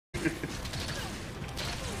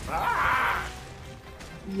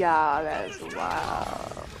Yeah, that's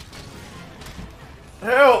wild.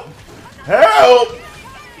 Help! Help!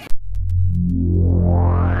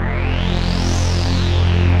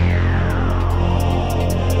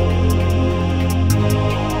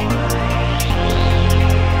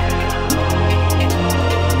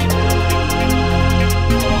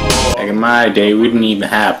 Back in my day, we didn't even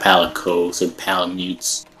have pallet codes or pallet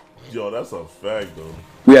mutes. Yo, that's a fact, though.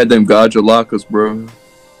 We had them gotcha lockers, bro.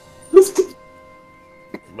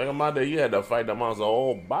 Back in my day, you had to fight the monster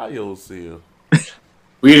all by yourself.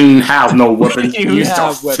 We didn't have no weapons. We We used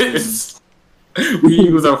our fists. We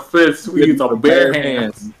used our fists. We used our bare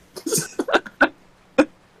hands. There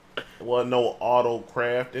wasn't no auto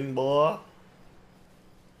crafting, boy.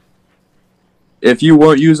 If you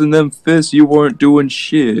weren't using them fists, you weren't doing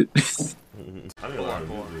shit. I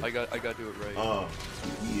gotta do it right.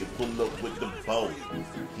 Yeah, pull up with the bow.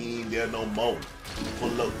 He ain't there no more.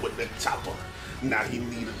 Pull up with the chopper. Now he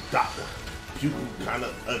need a doctor. Putin kinda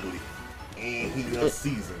ugly. And he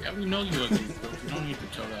unseasoned. Yeah, we know you ugly, bro. You don't need to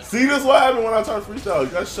tell that. See, this what happened when I try to freestyle.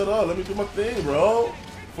 You gotta shut up. Let me do my thing, bro.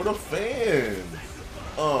 For the fans.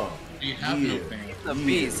 You have no fans. The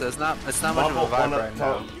beat, so it's not much of a vibe right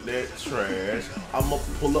now. That trash. I'ma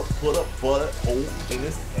pull up, put a butter hole in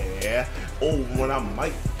his hair. Oh, when I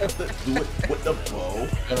might have to do it with the bow.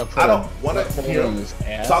 I don't wanna hear him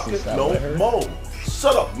talking no more.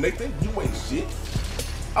 Shut up, Nathan. You ain't shit.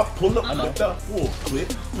 I pull up with the full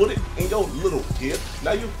clip, put it in your little hip.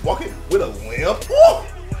 Now you walking with a lamp.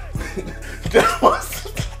 That was.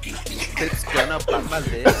 It's gonna pop my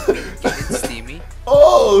lip. It's steamy.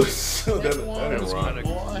 Oh shit! That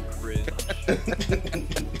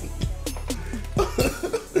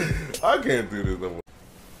I can't do this no more.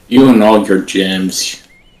 You and all your gems.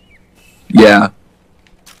 Yeah.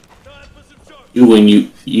 You and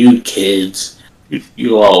you kids.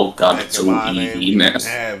 You all got it so easy, man.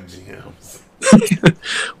 Have gems.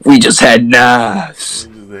 We just had knives.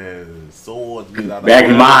 We just had swords. Back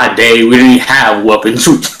in my day, we didn't have weapons.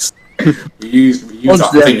 We used Punch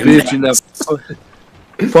our that finger bitch in knives.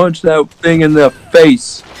 punch that thing in the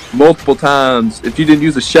face multiple times. If you didn't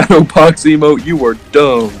use a shadow box emote, you were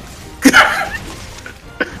dumb.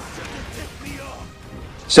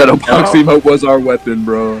 Shadow box emote was our weapon,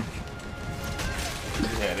 bro. You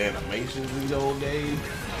had animations in your days.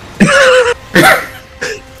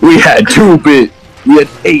 We had 2-bit, we had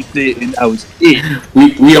 8-bit, and that was it.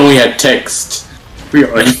 We only had text. We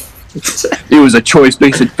only. It was a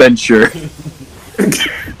choice-based adventure. Oh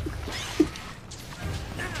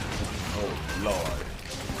Lord,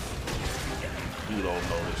 you don't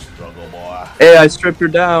know the struggle, boy. Hey, I stripped her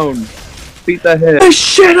down. Beat the head. Get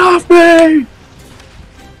shit off me!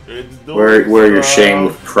 Where your shame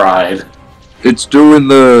with pride. It's doing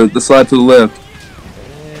the slide to the left.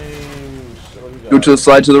 Go to the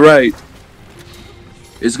slide to the right.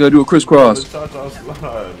 It's gonna do a crisscross.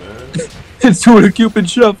 It's doing a Cupid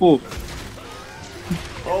shuffle.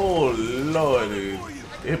 Oh Lordy,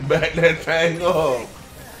 it backed that thing up.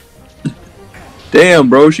 Damn,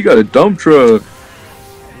 bro, she got a dump truck.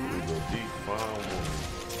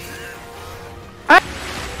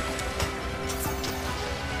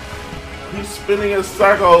 He's spinning in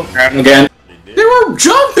circles. Again. They were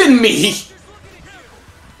jumping me.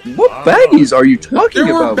 What baggies are you talking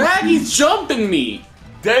There were about? baggies jumping me.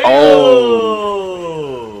 Damn.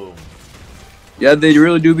 Oh. Yeah, they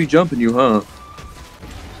really do be jumping you, huh?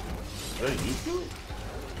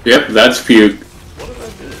 Yep, that's puke. What did I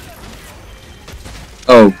do?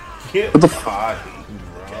 Oh. What the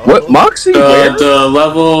what, Moxie? The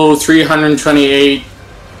level 328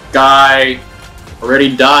 guy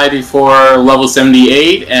already died before level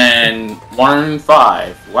 78 and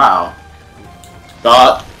 1-5. Wow.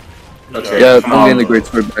 Thought. Okay. Yeah, I'm getting the great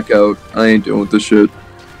sword back out. I ain't doing with this shit.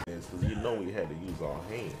 You know we had to use our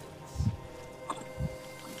hands.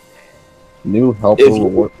 New helper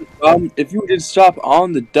reward. If you did stop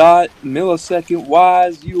on the dot, millisecond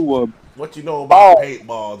wise, you were. What you know about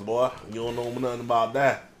paintballs, boy? You don't know nothing about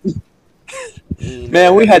that.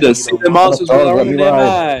 Man, we had to see the monsters with our own damn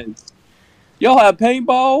eyes. Y'all have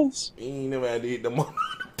paintballs? You ain't never had to hit the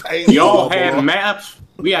paintball. Y'all had maps.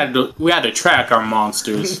 We had to track our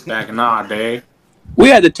monsters back in our day. We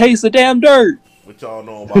had to taste the damn dirt. What y'all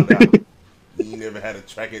know about that? You never had to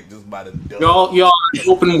track it just by the dirt. Y'all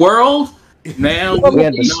open world. Man, we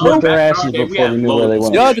had to sniff their asses before we knew where they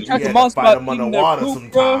went. Y'all had to track the monster by eating underwater their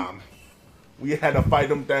poop, sometime. We had to fight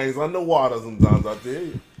them things underwater sometimes, I tell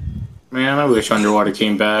you. Man, I wish Underwater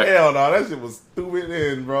came back. Hell no, that shit was stupid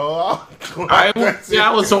in, bro.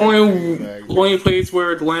 That was the only place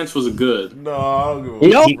where Lance was good. No, I don't give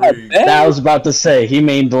a freak. I was about to say, he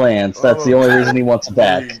mained Lance. That's the only reason he wants it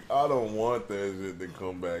back. I don't want that shit to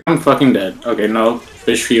come back. I'm fucking dead. Okay, no.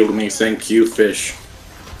 Fish healed me. Thank you, fish.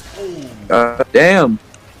 Damn.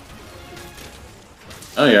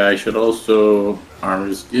 Oh yeah, I should also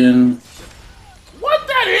armor skin. What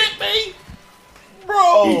that hit me?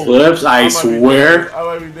 Bro! Eclipse, I swear. I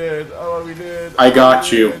might be dead. I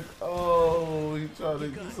got you. Oh,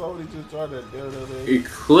 somebody just tried to do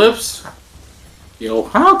Eclipse? Yo,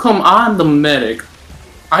 how come I'm the medic?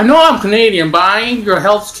 I know I'm Canadian, but I ain't your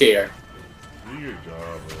healthcare. Do your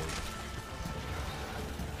job, bro.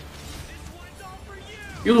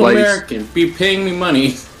 You American, be paying me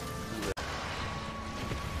money.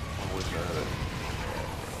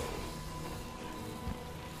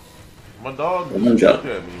 My dog just looked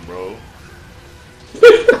at me, bro. He's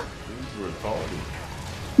retarded.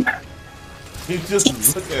 He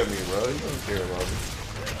just looked at me, bro. He doesn't care about me.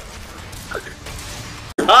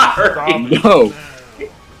 Sorry. No.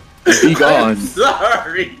 Be gone. I'm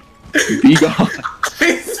sorry. Be gone.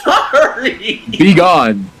 I'm sorry. Be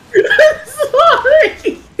gone. I'm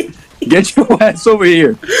sorry. Get your ass over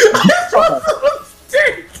here.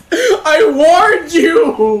 I warned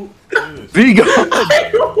you. Be gone.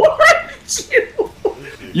 I warned you.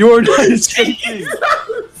 You are not escaping.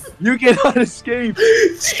 You cannot escape.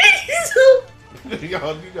 Jesus.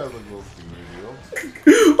 Y'all, you guys look real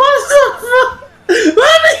stupid, What the fuck?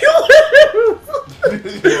 Let me live.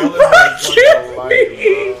 Forgive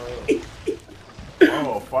me.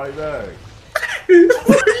 Oh, fight back.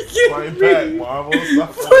 Forgive Fight me. back, Marvel.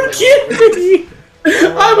 Forgive me.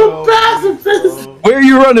 I'm a pacifist. Where are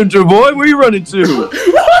you running to, boy? Where are you running to?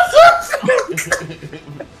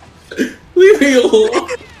 Leave me alone.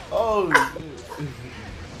 Oh,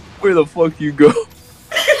 Where the fuck you go?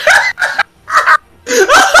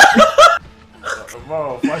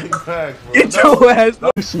 bro, fight back, bro. Get your ass.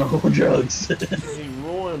 Smoke drugs. He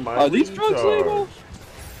ruined my Are these drugs recharge. legal?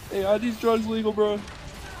 Hey, are these drugs legal, bro?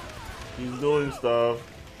 He's doing stuff.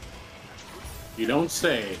 You don't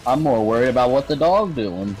say. I'm more worried about what the dog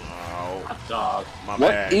doing. Ow, Dog. my What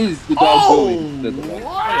bad. is the dog doing?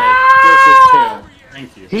 Just his tail.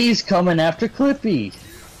 Thank you. He's coming after Clippy.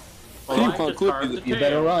 Well, Keep I on just clipping carved the- the You tail.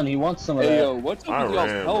 better run. He wants some of Hey, that. yo, what's up I with y'all's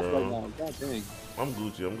ran, health bro. right now? God dang. I'm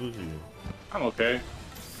Gucci. I'm okay.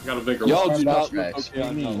 I got a bigger Y'all one. do not look Tracks. okay.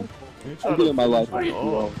 I know. You I'm tried getting my to life finish me right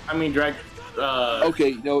off. I mean, drag.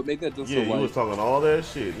 Okay, no, make that just Yeah, so you was light. talking all that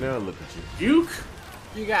shit. Now look at you. Duke?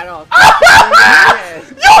 You got all.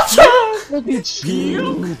 Look at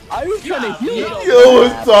you. I was trying to heal you. You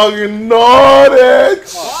was talking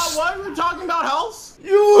Nordics. Why are we talking about health?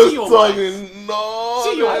 You was See your talking I was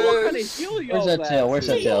trying to Nordics. heal you. Where's that tail? Where's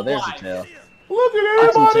that See tail? your There's the wife. tail. Look at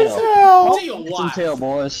Get some everybody's tail. hell. See your Get some wife. tail,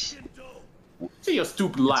 boys. See your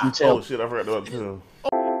stupid Get some life. tail. Oh shit, I forgot about the tail.